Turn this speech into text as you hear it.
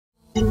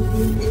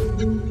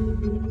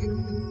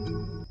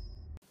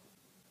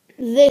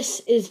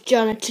This is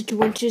Jonathan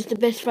Winters, the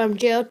best from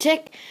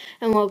GameTech,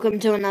 and welcome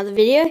to another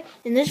video.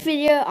 In this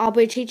video, I'll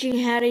be teaching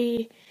you how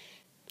to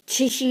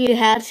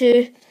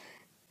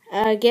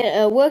get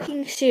a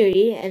working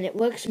Siri, and it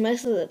works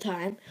most of the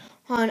time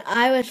on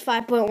iOS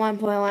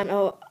 5.1.1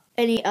 or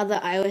any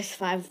other iOS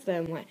 5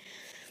 firmware.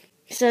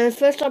 So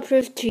first, I'll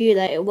prove to you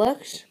that it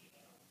works.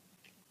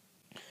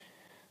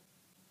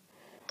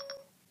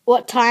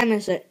 What time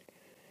is it?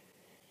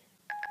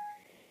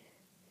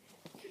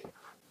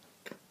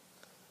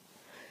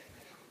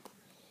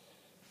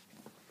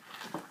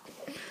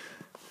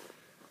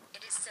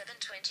 It is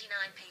 7:29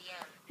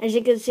 p.m. As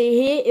you can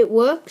see here, it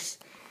works.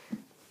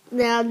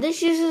 Now,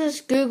 this uses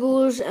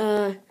Google's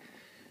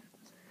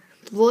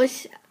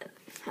voice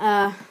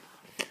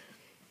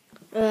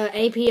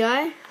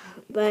API,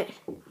 but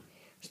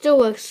still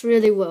works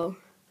really well.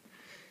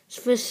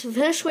 So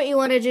first, what you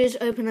want to do is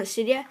open up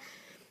Cydia.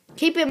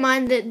 Keep in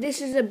mind that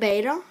this is a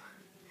beta,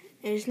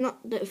 and it's not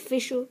the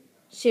official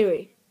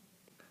Siri.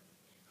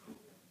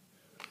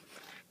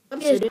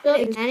 Okay,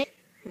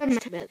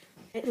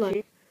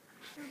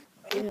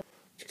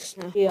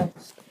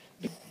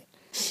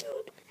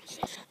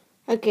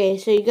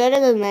 so you go to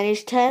the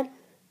Manage tab,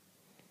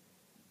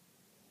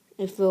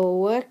 if it will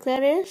work,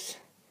 that is.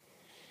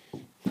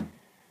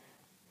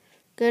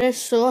 Go to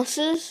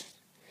Sources.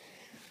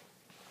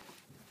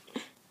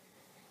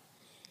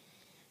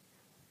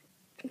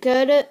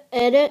 Go to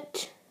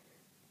Edit,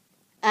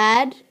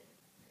 Add,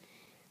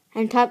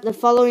 and type the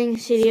following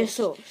Cydia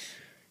source.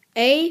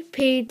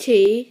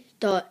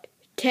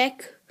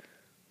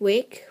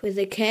 apt.techweek with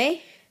a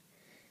K.com.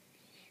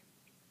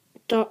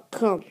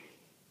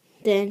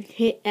 Then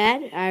hit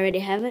Add. I already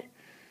have it,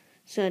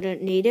 so I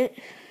don't need it.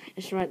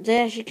 It's right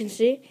there, as you can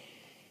see.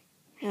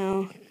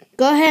 Now,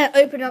 go ahead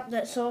and open up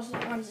that source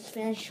once it's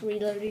finished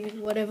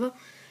reloading, whatever.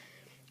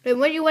 And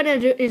what you want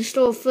to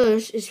install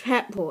first is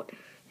Patport.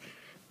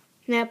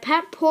 Now,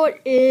 Patport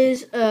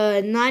is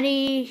a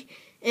 90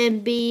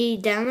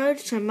 MB download,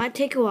 so it might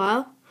take a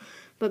while.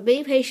 But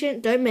be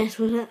patient, don't mess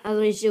with it,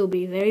 otherwise it will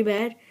be very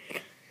bad.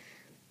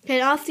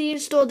 And after you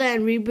install that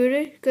and reboot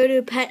it, go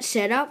to Pat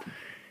Setup.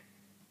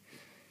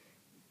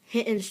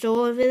 Hit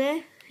install over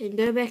there, and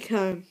go back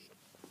home.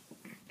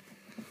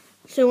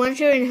 So once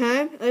you're in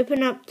home,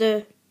 open up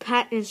the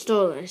Pat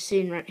installer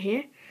seen right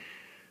here.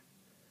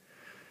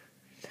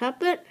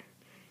 Tap it.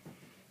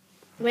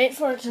 Wait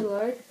for it to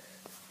load.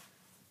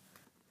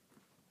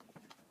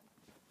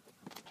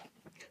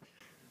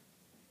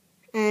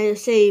 And it'll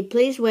say,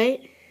 please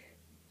wait.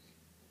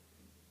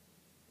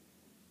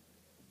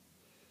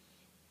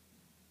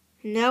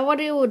 Now what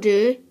it will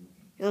do,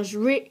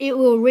 it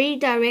will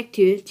redirect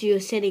you to your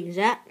settings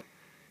app,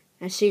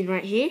 as seen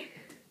right here.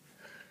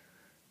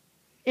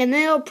 And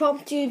then it'll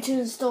prompt you to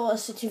install a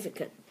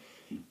certificate.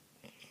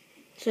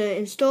 So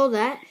install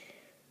that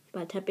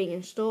by tapping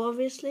install,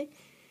 obviously.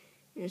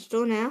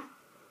 Install now.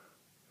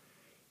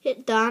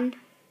 Hit done.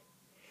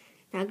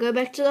 Now go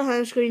back to the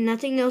home screen,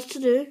 nothing else to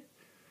do.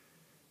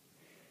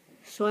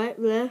 Swipe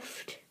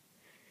left.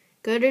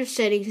 Go to the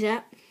settings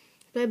app.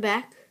 Go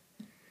back.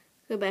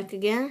 Go back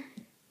again.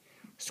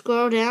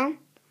 Scroll down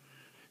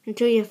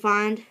until you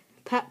find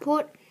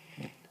Patport.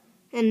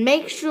 And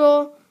make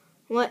sure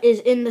what is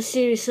in the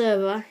Siri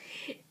server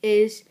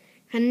is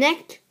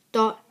http.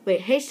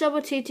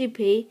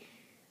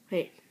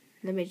 Wait,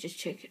 let me just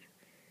check it.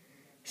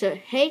 So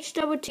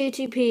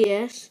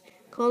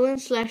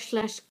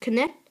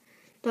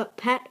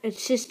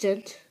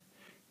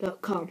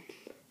https://connect.patassistant.com.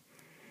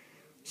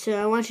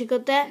 So once you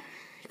got that,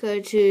 go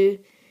to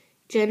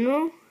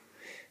General,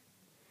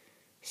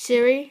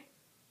 Siri,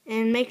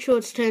 and make sure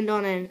it's turned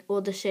on and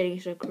all the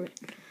settings are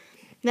correct.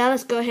 Now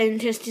let's go ahead and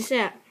test this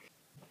out.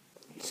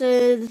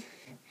 So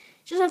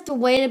just have to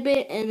wait a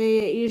bit, and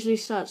then it usually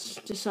starts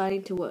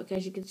deciding to work.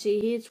 As you can see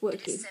here, it's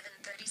working. It is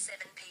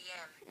 7:37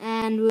 p.m.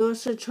 And we'll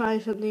also try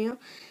something else.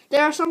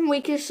 There are some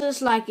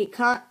weaknesses, like it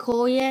can't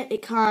call yet,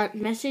 it can't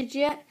message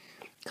yet,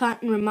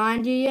 can't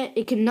remind you yet.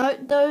 It can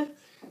note though.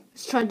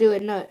 Let's try to do a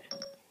note.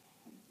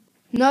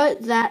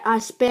 Note that I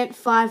spent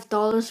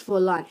 $5 for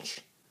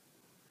lunch.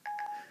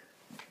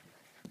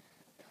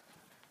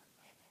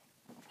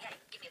 Yeah,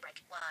 give me a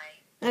break.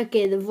 Why?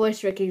 Okay, the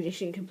voice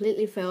recognition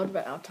completely failed,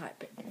 but I'll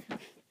type it.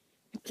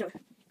 So,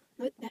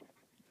 note that.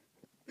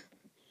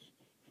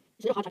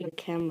 Is it hard on the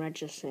camera,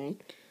 just saying?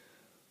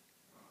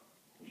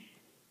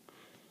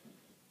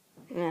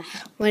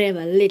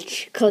 Whatever,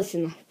 lich, close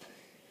enough.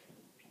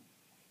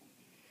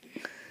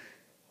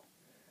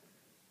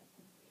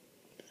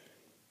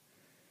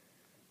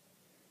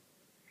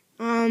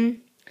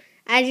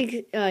 As you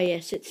can, oh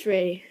yes, it's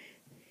ready.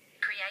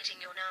 Creating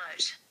your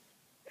note.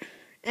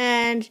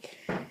 And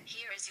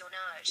Here is your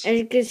note. as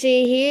you can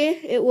see here,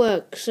 it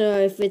works. So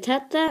if we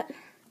tap that,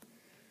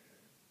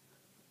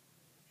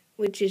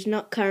 which is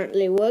not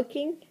currently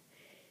working,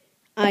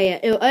 oh yeah,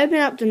 it'll open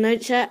up the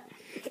Notes app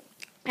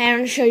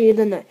and show you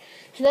the note.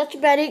 So that's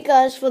about it,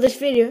 guys, for this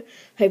video.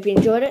 Hope you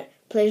enjoyed it.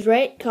 Please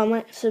rate,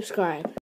 comment, subscribe.